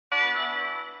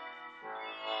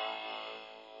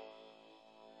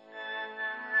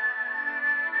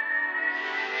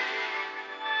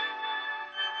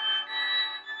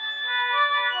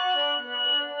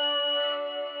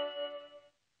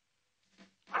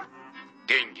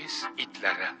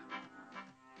itlari.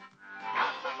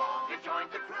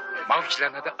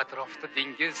 Mavjlanadi atrofda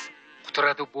dengiz,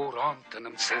 quturadi bo'ron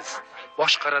tinimsiz.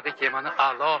 Boshqaradi kemani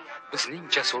a'lo bizning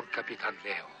jasur kapitan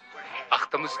Leo.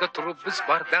 Vaqtimizda turib biz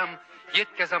bardam,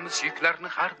 yetkazamiz yuklarni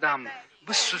har dam.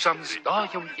 Biz suzamiz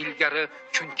doim ilgari,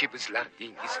 chunki bizlar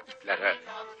dengiz itlari.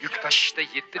 Yuk tashishda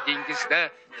 7 dengizda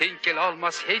teng kela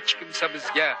olmas hech kimsa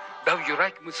bizga. Dav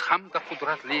yurakmiz hamda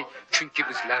qudratli, chunki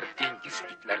bizlar dengiz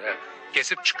itlari.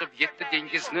 Kesib chiqib 7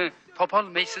 dengizni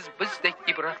topolmaysiz bizdek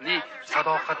ibratli,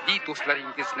 sadoqatli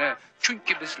do'stlaringizni,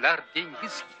 chunki bizlar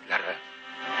dengiz itlari.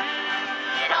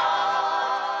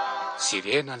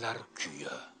 Sirenalar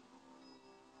kuyi.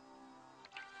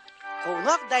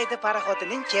 Quvnoq daydi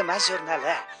paraxotining kema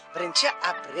jurnali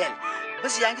 1-aprel.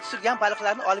 Biz yangi tutilgan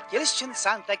baliqlarni olib kelish uchun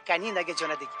Santa Caninaga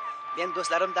jo'nadik. Men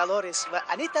do'stlarim Dolores va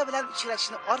Anita bilan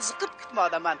uchrashishni orziqib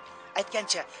kutmoqdaman.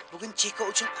 Aytgancha, bugun Chiko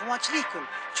uchun quvonchli kun,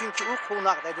 chunki u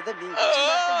quvnoq daydida minggacha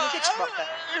marta yo'lga chiqmoqda.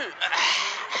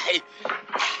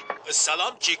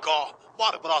 Salom Chiko,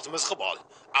 bor biroz mizg'ib ol.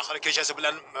 Axir kechasi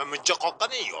bilan mijja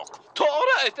qoqqaning yo'q.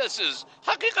 To'g'ri aytasiz.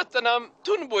 Haqiqatan ham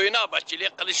tun bo'yi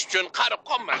navbatchilik qilish uchun qarib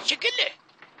qolman shekilli.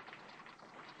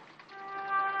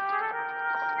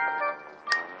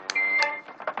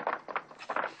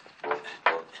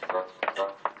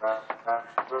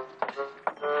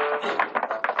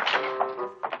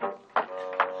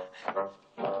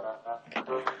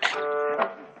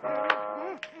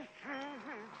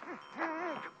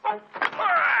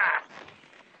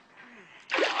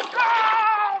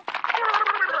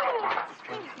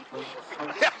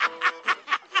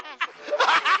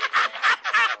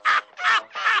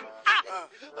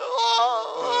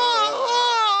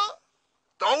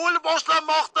 Davul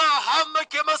boshlanmoqda, hamma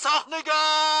kema sahnaga.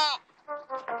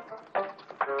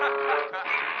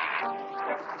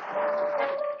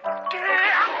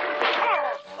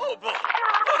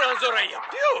 Bo'ron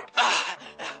zo'rayapti-yu.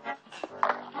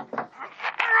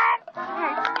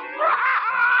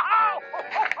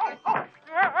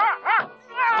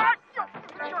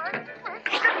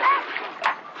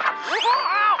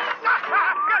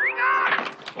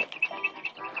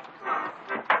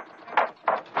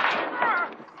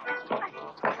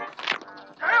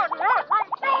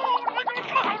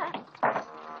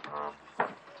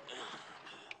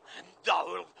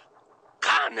 Davul.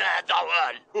 Qani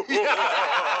davul.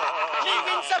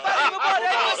 Keyingi safar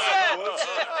muborak bo'lsin.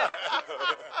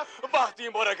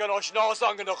 Baxting bor ekan, oshna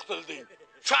osongina qutulding.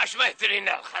 Shoshmay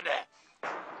turinglar qani.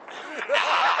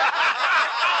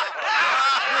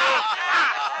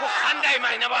 Bu qanday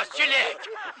maynabozchilik?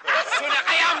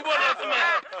 Shunaqa ham bo'ladimi?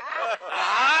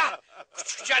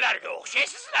 Kuchukchalarga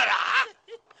o'xshaysizlar, ha?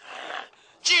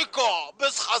 Chiko,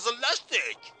 biz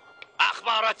hazillashdik.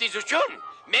 Axborotingiz uchun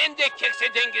mendek keksa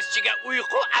dengizchiga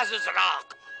uyqu azizroq.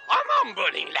 Omon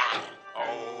bo'linglar.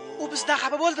 U bizdan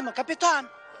xafa bo'ldimi, kapitan?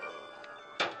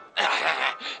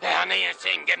 Ana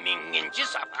senga minginchi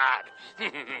safar.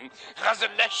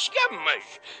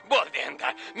 Hazillashganmish. Bo'ldi endi.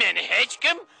 Meni hech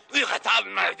kim uyg'ota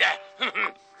olmaydi.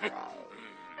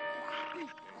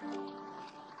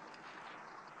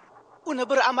 Uni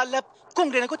bir amallab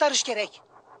ko'nglini ko'tarish kerak.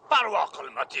 Parvo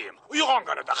qilma, Tim.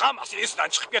 Uyg'onganida hammasi esdan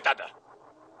chiqib ketadi.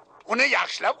 Uni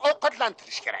yaxshilab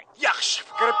ovqatlantirish kerak. Yaxshi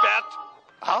fikr, Pet.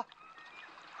 Ha?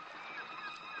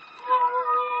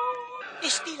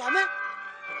 Eshitdinglarmi?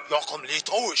 Yoqimli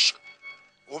tovush.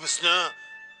 U bizni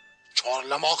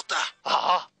chorlamoqda.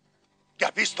 Ha.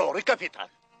 Gapingiz to'g'ri, kapitan.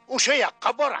 O'sha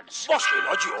yoqqa boramiz. Boshqa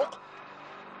iloji yo'q.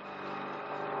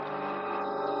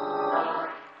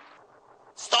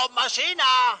 Stop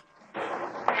mashina.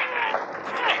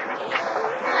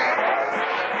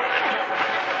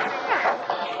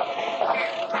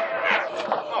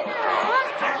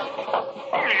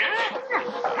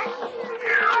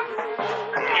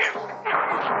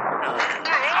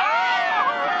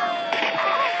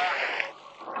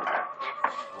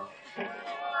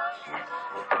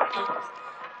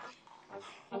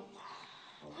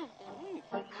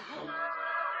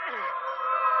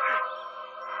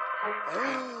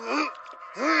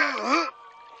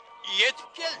 Yetib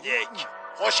keldik.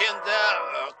 Xo'sh, endi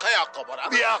qayoqqa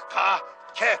boramiz? Bu yoqqa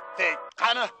ketdik.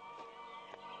 Qani?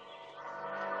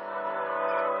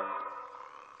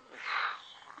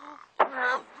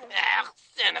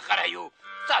 Seni qara-yu,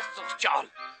 sassiq chol.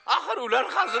 Axir ular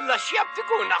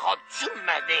hazillashyapti-ku, nahot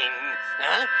tushunmading?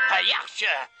 Ha,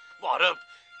 yaxshi. Borib,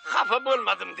 xafa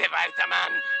bo'lmadim deb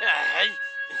aytaman.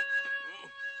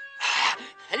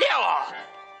 Leo,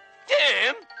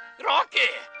 Tim,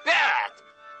 Rocky, Pet.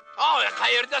 Oy,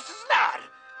 qayerdasizlar?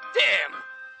 Tim,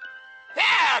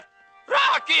 Pet,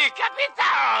 Rocky,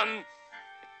 kapitan.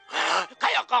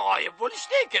 Qayoqqa g'oyib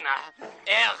bo'lishdi ekan?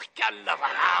 Kalla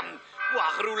balam. Bu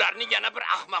axir ularni yana bir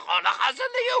ahmoqona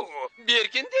hazilligi-ku.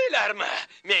 Berkin deylarmi?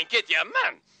 Men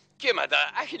ketyapman. Kemada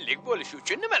ahillik bo'lish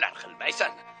uchun nimalar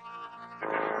qilmaysan?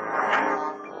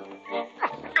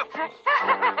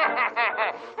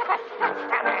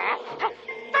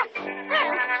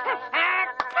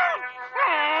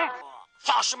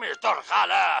 Shoshmay tur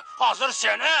hali. Hozir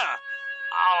seni.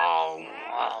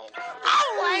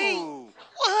 Voy!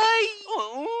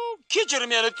 Kechir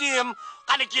meni, Tim.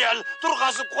 Qani kel,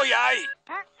 turg'azib qo'yay.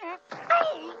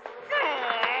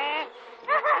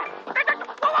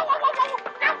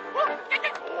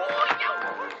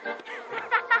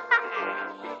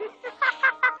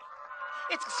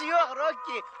 Hechqisi yo'q,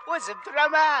 Roki. O'zim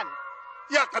turaman.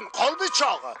 Yaqin qoldi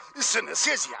chog'i. Isini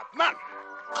sezyapman.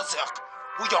 Qiziq.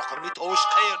 Bu yoqimli tovush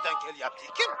qayerdan kelyapti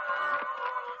ekan?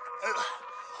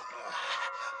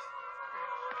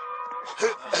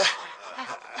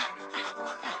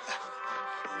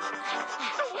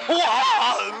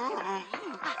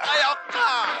 Qayoqqa?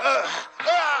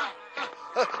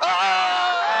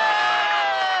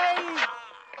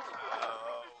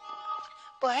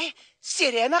 Voy,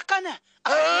 sirena qani?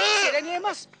 Sirena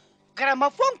emas.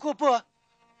 Gramofon-ku bu.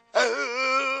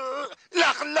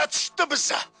 Laqillatishdi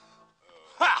bizni.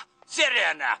 Ha,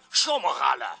 sirena, shumi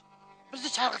hali? Bizni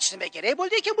chalg'itish nima kerak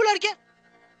bo'ldi ekan bularga?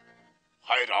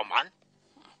 Hayronman.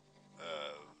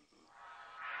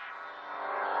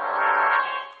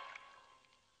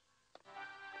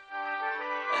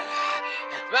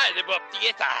 Mayli bo'pti,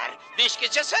 yetar. 5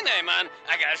 gacha sanayman.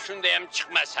 Agar shunda ham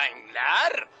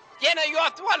chiqmasanglar, yana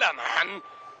yotib olaman.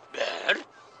 1,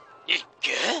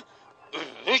 2,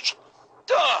 3,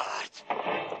 4.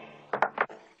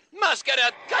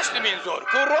 Maskarat kostyumin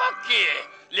zo'r-ku, Rocky.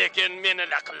 Lekin meni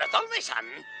laqillatolmaysan.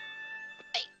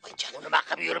 Bu nima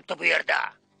qilib yuribdi bu yerda?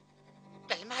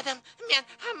 Bilmadim, men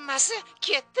hammasi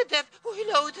ketdi deb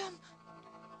o'ylovdim.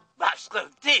 Bas qil,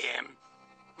 Tim.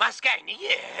 Maskangni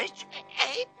yech.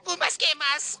 Bu maska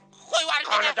emas. Qo'yib yuboring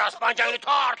Qani meni. daspanjangni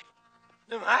tort.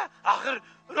 Nima? Axir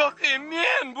Rocky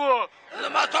men bu.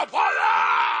 Nima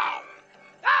topalar?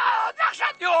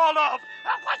 Dahshatli olib.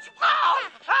 Qochib qol.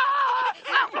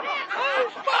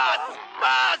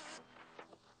 Bas.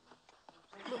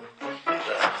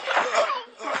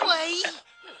 Voy!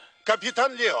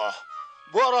 Kapitan Leo,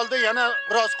 bu orolda yana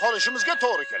biroz qolishimizga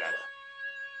to'g'ri keladi.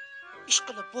 Ish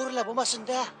qilib bo'rla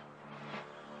bo'lmasin-da.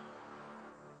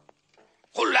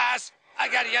 Xullas,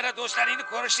 agar yana do'stlaringni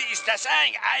ko'rishni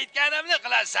istasang, aytganimni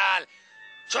qilasan.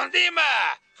 Tushundingmi?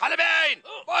 Qalbayn,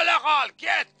 bo'la qol,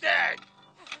 ketdik.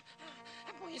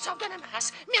 Bu insofdan emas.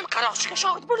 Men qaroqchiga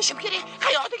shogird bo'lishim kerak.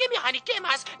 Hayotiga mexanikka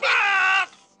emas. Bas!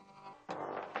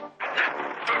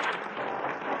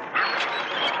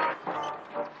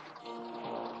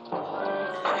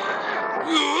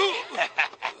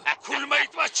 Kulma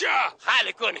itmachi.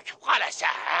 Hali ko'nikib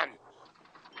qolasan.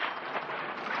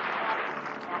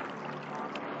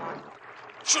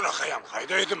 Shunaqa ham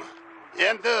haydaydimi?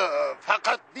 Endi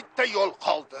faqat bitta yo'l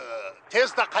qoldi.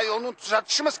 Tezda qayoqni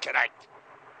tuzatishimiz kerak.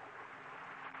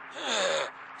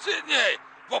 Sidney,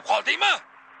 bo'p qoldingmi?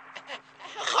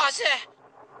 Hozir.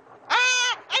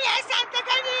 Ana Santa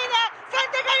Canina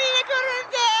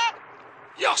ko'rindi.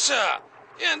 Yaxshi.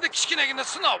 Endi kichkinagina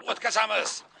sinov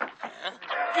o'tkazamiz.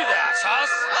 Juda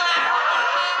asos.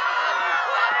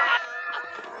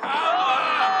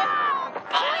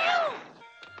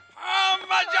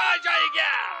 Hamma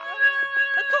joyiga.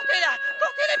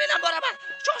 To'xtanglar, men ham boraman.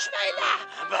 Shoshmanglar.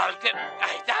 Balkim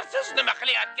aytarsiz nima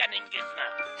qilayotganingizni.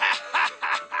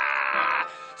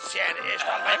 Sen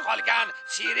eshitolmay qolgan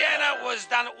sirena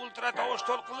o'zidan ultra tovush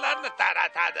to'lqinlarini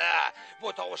taratadi. Bu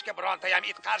tovushga bironta ham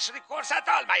it qarshilik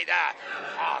ko'rsata olmaydi.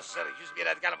 Hozir yuz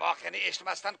beradigan voqeani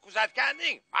eshitmasdan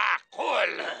kuzatganing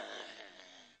ma'qul.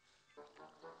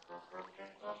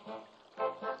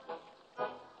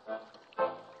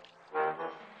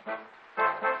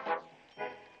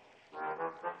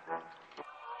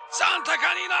 Santa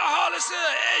Canina aholisi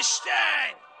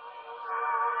eshiting.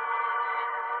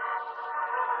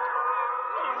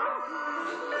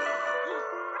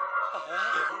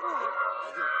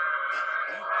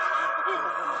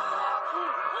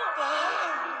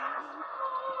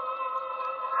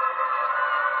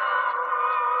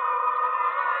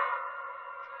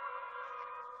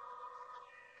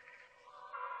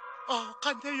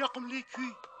 Qanday yoqimli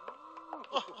kuy.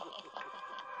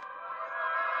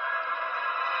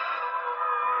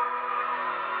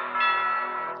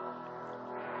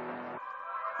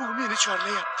 U meni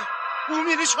chorlayapti. U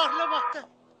meni chorlamoqda.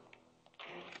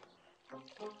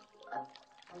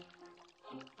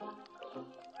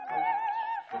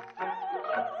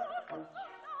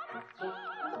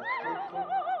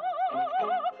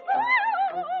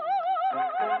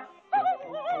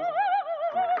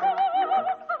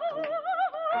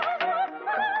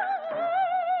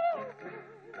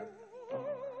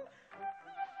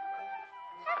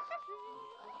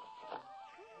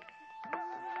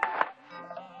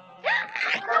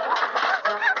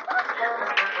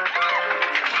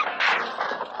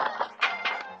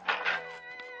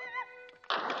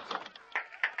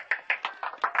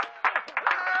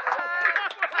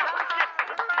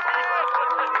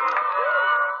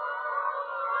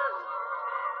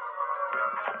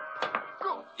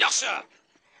 Yaxshi.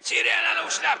 Sirenani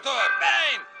ushlab tur.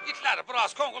 Bayn, itlar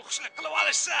biroz ko'ngil xushlik qilib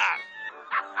olishsin.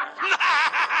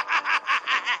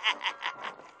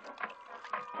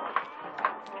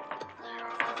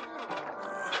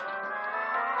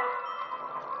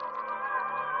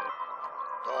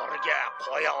 To'g'riga,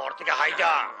 qo'ya ortiga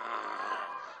hayda.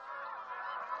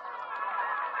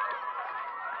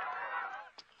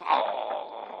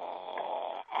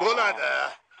 Bo'ladi.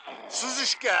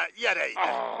 Suzishga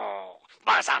yaraydi.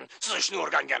 Ba'zan suzishni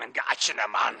o'rganganimga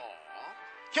achinaman.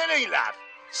 Kelinglar,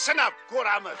 sinab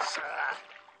ko'ramiz.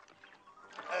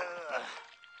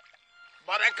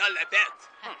 Barakalla, Pet.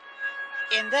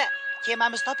 Endi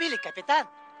kemamiz topaylik, kapitan.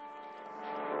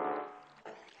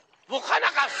 Bu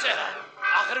qanaqasi?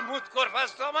 Axir mut ko'rfaz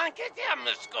tomon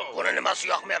ketyapmiz-ku. Buni nimasi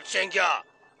yoqmayapti senga?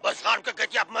 Biz g'arbga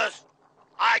ketyapmiz.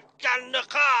 Aytganni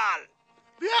qil.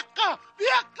 Bu yoqqa, bu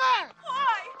yoqqa.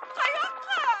 Voy,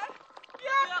 qayoqqa? Bu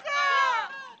yoqqa.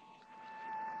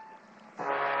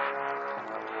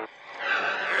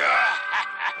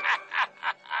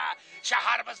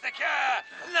 Shaharimizdagi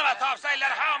nima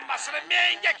topsanglar hammasini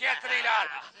menga keltiringlar.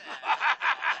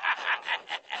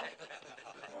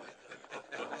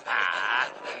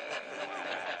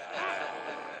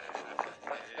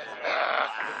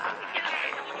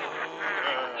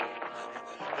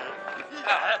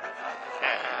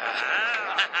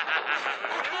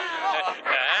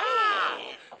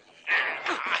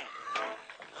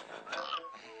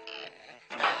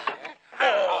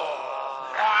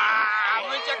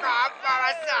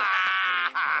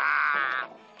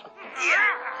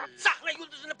 Sahna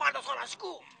yulduzini parda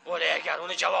solasiz-ku. O'lagan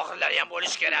uni javohirlari ham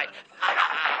bo'lish kerak.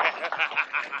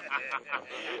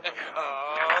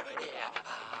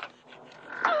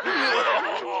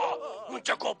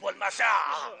 Buncha ko'p bo'lmasa.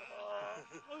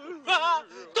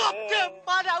 Topdim,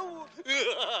 mana u.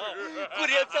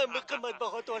 Ko'ryapsanmi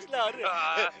qimmatbaho toshlar?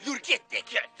 Yur ketdik.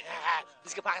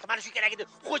 Bizga faqat mana shu kerak edi.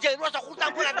 Xo'jayin rosa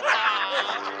xursand bo'ladi.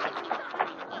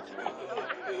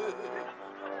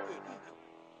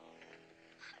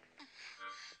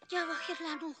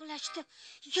 Javohirlarni o'g'irlashdi.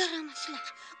 Yaramaslar,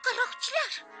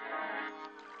 qaroqchilar.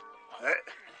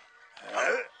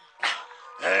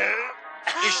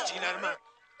 Eshitdinglarmi?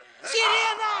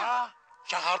 Sirena!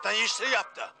 Shahardan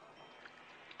eshitilyapti.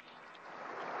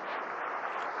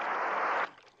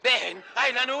 Ben,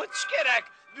 aylanib o'tish kerak.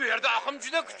 Bu yerda oqim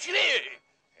juda kuchli.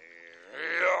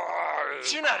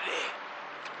 Tushunarli.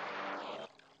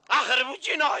 Axir bu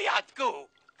jinoyat-ku.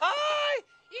 Hay,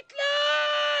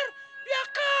 itlar! Bu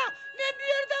yoqqa, men bu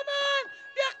yerdaman.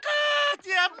 Bu yoqqa.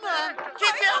 Ketyapman,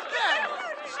 ketyapman.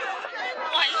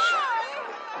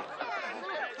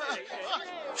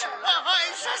 Ay,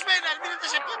 shoshmanglar, meni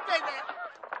tashlab ketmanglar.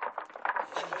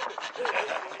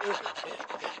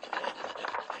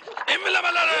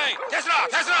 Emlamalaring, tezroq,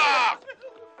 tezroq.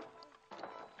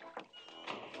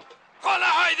 Qo'la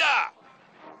hayda.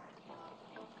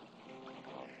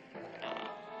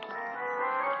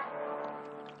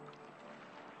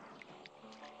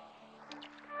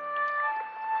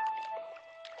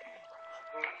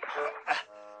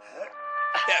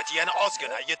 Yana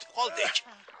ozgina yetib qoldik.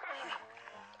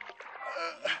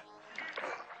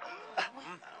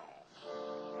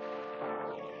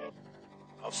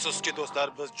 Afsuski do'stlar,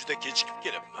 biz juda kechikib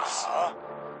kelibmiz.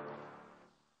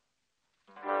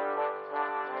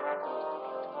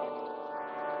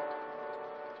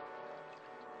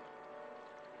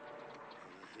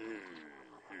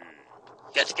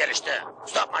 Yetib kelishdi.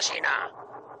 Stop mashina.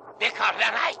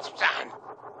 Bekorlarni aytibsan.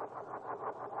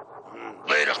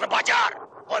 Buyruqni bajar.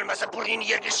 Bo'lmasa burningni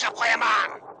yerga ishab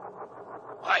qo'yaman.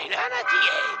 Voy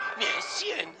la'natiga, men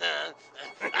seni.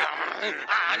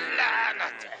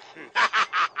 La'nat.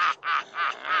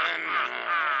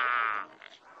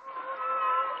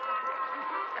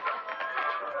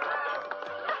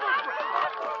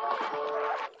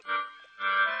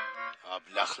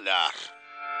 Ablahlar.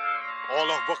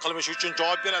 Olov bu qilmish uchun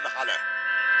javob beradi hali.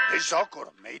 Hech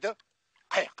ko'rinmaydi.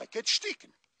 Qayoqqa ketishdik?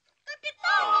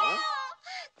 Kapitan!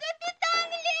 Kapitan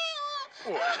Leo!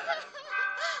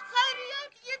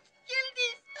 Xayriyat yetib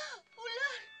keldingiz.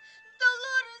 Ular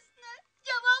Doloresni,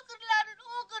 javohirlarini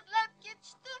o'g'irlab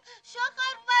ketishdi.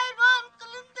 Shahar vayron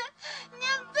qilindi.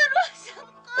 Men bir o'zim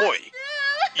qoldim. Qo'y.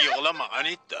 Yig'lama,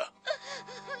 Anita.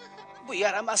 Bu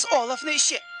yaramas Olafning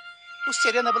ishi. U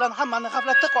Sirena bilan hammani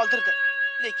g'aflatda qoldirdi.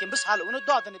 Lekin biz hali uni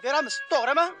dodini beramiz,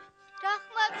 to'g'rimi?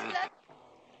 Rahmat sizlar.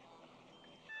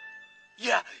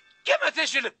 Ya, kim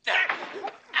teshilibdi?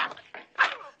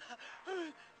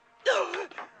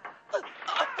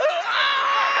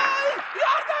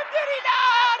 Yordam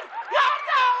beringlar!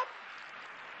 Yordam!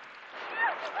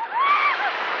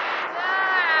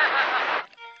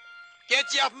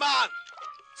 Ketyapman.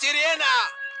 Sirena.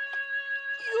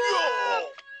 Yo'q.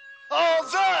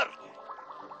 Hozir.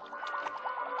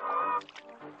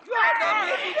 Yordam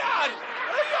beringlar.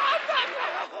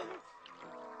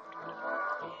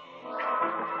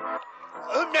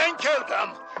 Men keldim.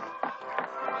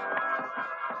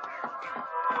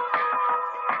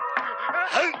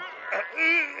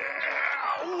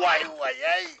 Voy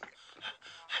voy.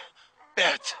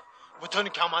 Bet, butun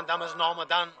komandamiz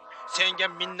nomidan senga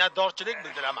minnatdorchilik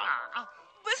bildiraman.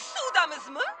 Biz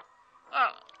suvdamizmi?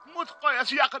 Multfilm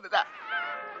qoyasi yaqinida.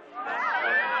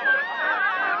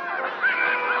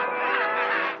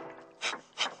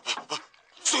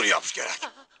 Sur yopish kerak.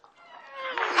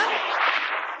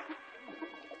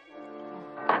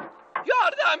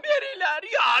 Yordam beringlar,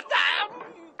 yordam!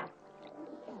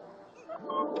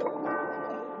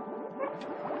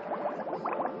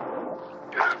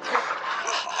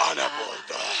 Ana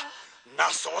bo'ldi.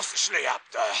 Nasos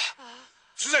ishlayapti.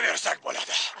 Suzaversak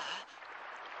bo'ladi.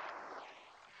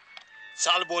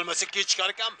 Sal bo'lmasa kech chiqar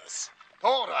ekanmiz.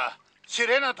 To'g'ri.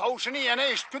 Sirena tovushini yana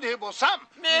eshitgudek bo'lsam,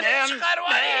 Men chiqarib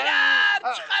olinglar,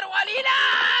 chiqarib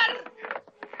olinglar!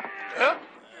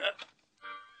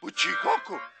 Bu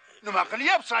Chiko-ku. Nima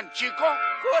qilyapsan, Chiko?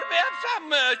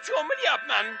 Ko'rmayapsanmi?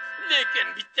 Cho'milyapman. Lekin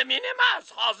bitta men emas,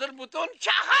 hozir butun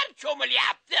shahar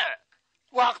cho'milyapti.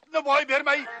 Vaqtni boy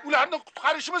bermay, ularni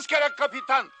qutqarishimiz kerak,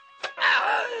 kapitan.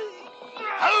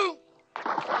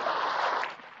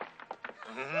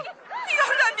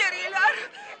 Yordam beringlar.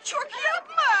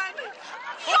 Cho'kyapman.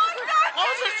 Yordam.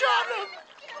 Hozir jonim.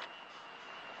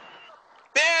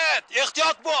 Bet,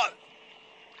 ehtiyot bo'l.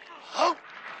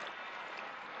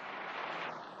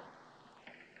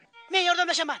 Men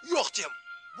yordamlashaman. Yo'q, Tim.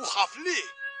 Bu xavfli.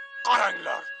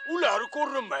 Qaranglar, ular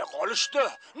ko'rinmay qolishdi.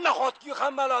 Nahotki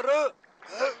hammalari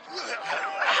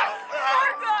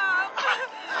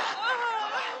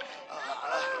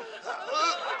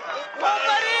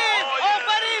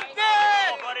Ofarin,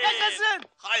 bet! Yashasin!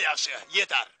 Ha, yaxshi,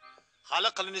 yetar. Hali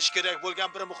qilinishi kerak bo'lgan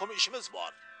bir muhim ishimiz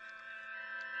bor.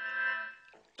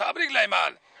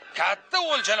 tabriklayman. Katta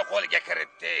o'ljani qo'lga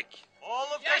kiritdik.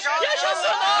 Yashasin!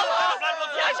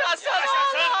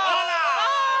 Yashasin!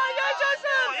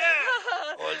 Yashasin!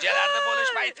 O'ljalarni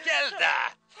bo'lish payti keldi.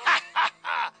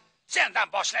 Sendan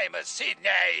boshlaymiz,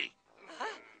 Sidney.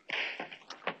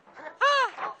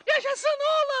 Yashasin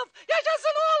o'g'lim!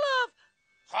 Yashasin o'g'lim!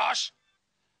 Xo'sh,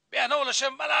 meni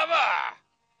o'lishim bilanmi?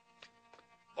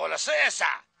 Bo'lsa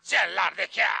esa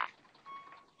senlardeki.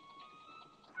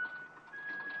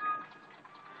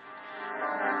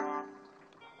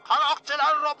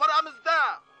 Qaroqchilar ro'paramizda.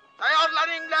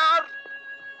 Tayyorlaninglar.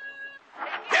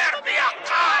 Ber bu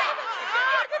yoqqa.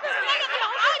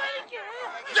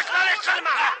 Yiqilib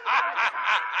qilma.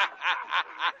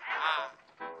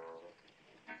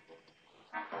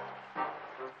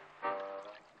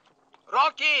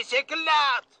 Rocky,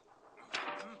 sekinlat.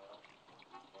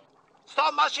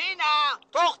 Stop mashina,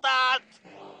 to'xtat.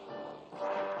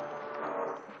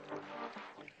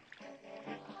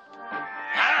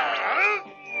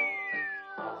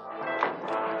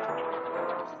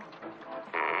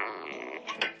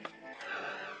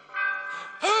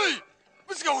 Hey!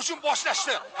 Bizga hujum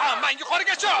boshlashdi. Hammang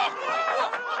yuqoriga chiq.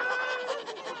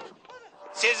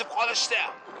 Sezib qolishdi.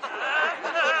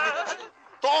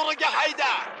 To'g'riga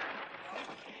hayda.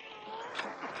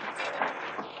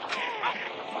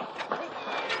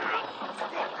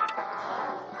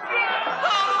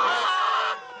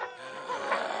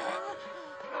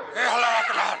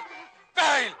 Ehlaklar.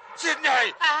 Bayl, Sidney,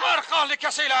 arqonli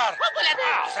kasinglar.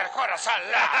 Hozir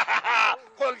ko'rasanlar.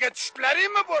 Qo'lga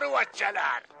tushdlaringmi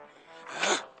bo'rivachchalar?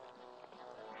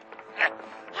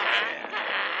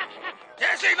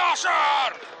 Tezlikni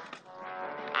oshir.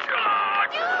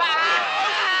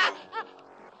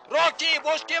 Rocky,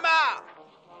 bo'sh kelma.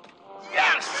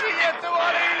 Yaxshi yetib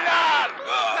olinglar.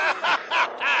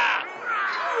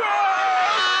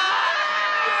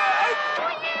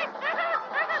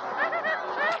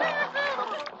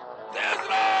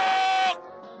 Tezroq!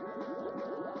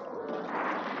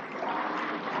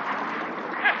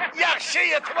 Yaxshi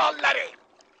yetib ollaring.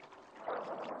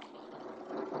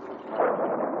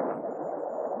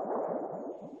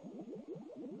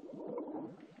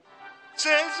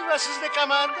 Siz va sizni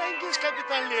komandangiz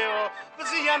kapitan Leo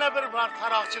bizni yana bir bor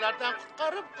qaroqchilardan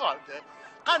qutqarib qoldi.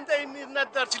 Qanday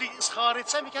minnatdorchilik izhor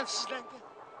etsam ekan sizlarga?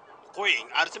 Qo'ying,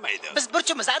 arzimaydi. Biz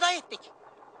burchimizni ado etdik.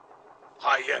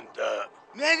 Ha endi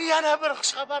Men yana bir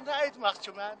xushxabarni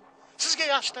aytmoqchiman. Sizga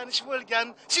yaxshi tanish bo'lgan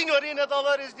Signorina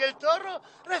Dolores del Toro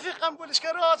rafiqam bo'lishga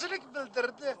rozilik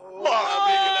bildirdi.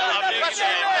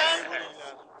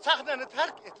 Sahnani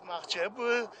tark etmoqchi.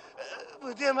 Bu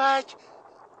demak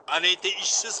Anita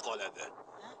ishsiz qoladi.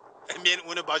 Men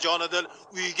uni bajonidil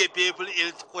uyiga bepul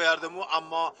eltib qo'yardim-u,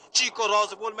 ammo Chiko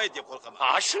rozi bo'lmaydi deb qo'rqaman.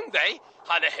 Ha, shunday.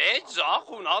 Hali hech zoq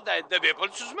unoqda bepul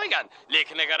suzmagan.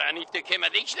 Lekin agar Anita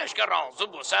kemada ishlashga rozi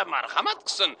bo'lsa, marhamat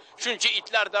qilsin. Shuncha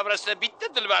itlar davrasida bitta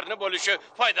dilbarni bo'lishi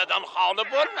foydadan xoli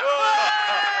bo'lmaydi.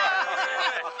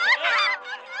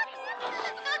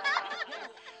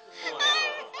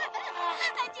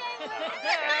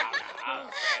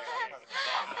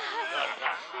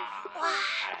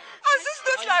 Aziz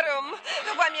do'stlarim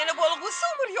va meni bo'lg'usi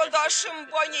umr yo'ldoshim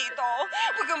Bonito,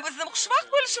 bugun bizning xushvaqt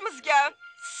bo'lishimizga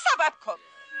sabab ko'p.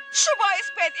 Shu bois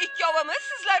payt ikkovimiz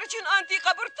sizlar uchun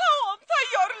antiqa bir taom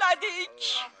tayyorladik.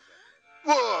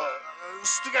 Bu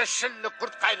ustiga shilliq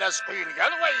qurt qaynasi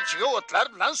quyilgan va ichiga o'tlar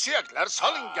bilan suyaklar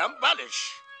solingan balish.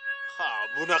 Ha,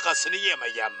 bunaqasini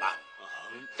yemaganman.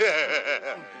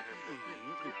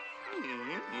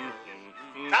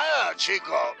 Ha,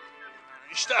 Chiko.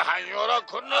 İşte hanyora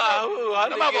kurnu.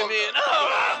 Nima bo'ldi?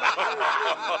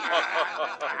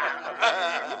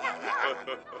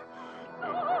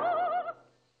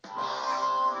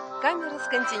 Kameras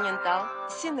Continental,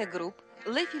 Cinegroup,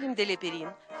 Le Film de Leperin,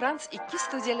 Frans 2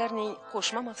 studiyalarining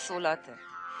qo'shma mahsuloti.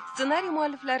 Ssenariy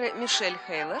mualliflari Michel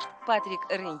Haylard, Patrick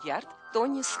Renyard,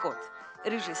 Tony Scott.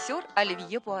 Rejissyor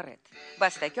Olivier Poiret.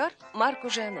 Bastakor Marco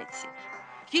Gianetti.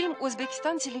 Film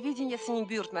O'zbekiston televideniyasining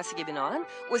buyurtmasiga binoan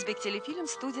O'zbek telefilm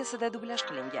studiyasida dublyaj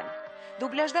qilingan.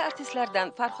 Dublajda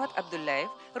artistlardan Farhod Abdullayev,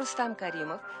 Rustam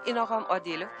Karimov, Inog'om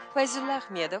Odilov, Fayzulla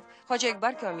Ahmedov, Hoji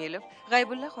Akbar Komilov,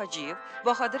 G'aybulla Hojiyev,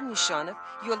 Bahodir Nishonov,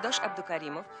 Yo'ldosh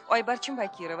Abdukarimov, Oybarchim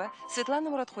Bakirova, Svetlana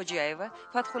Murodxo'jayeva,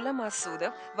 Fathulla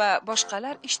Mas'udov va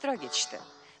boshqalar ishtirok etishdi.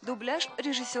 Dublyaj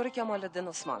rejissyori Kamoliddin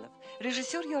Usmonov,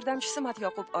 rejissyor yordamchisi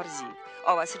Matyoqub Orziyev,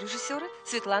 ovoz rejissyori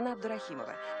Svetlana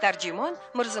Abdurahimova, tarjimon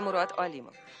Mirzamurod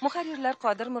Olimov, muharrirlar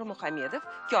Qodir Mirmuhamedov,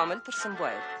 Komil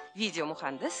Tursunboyev, video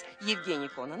muhandis Yevgeniy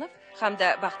Kononov hamda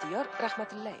Baxtiyor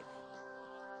Rahmatullayev.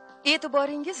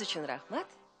 E'tiboringiz uchun rahmat.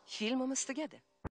 Filmimiz tugadi.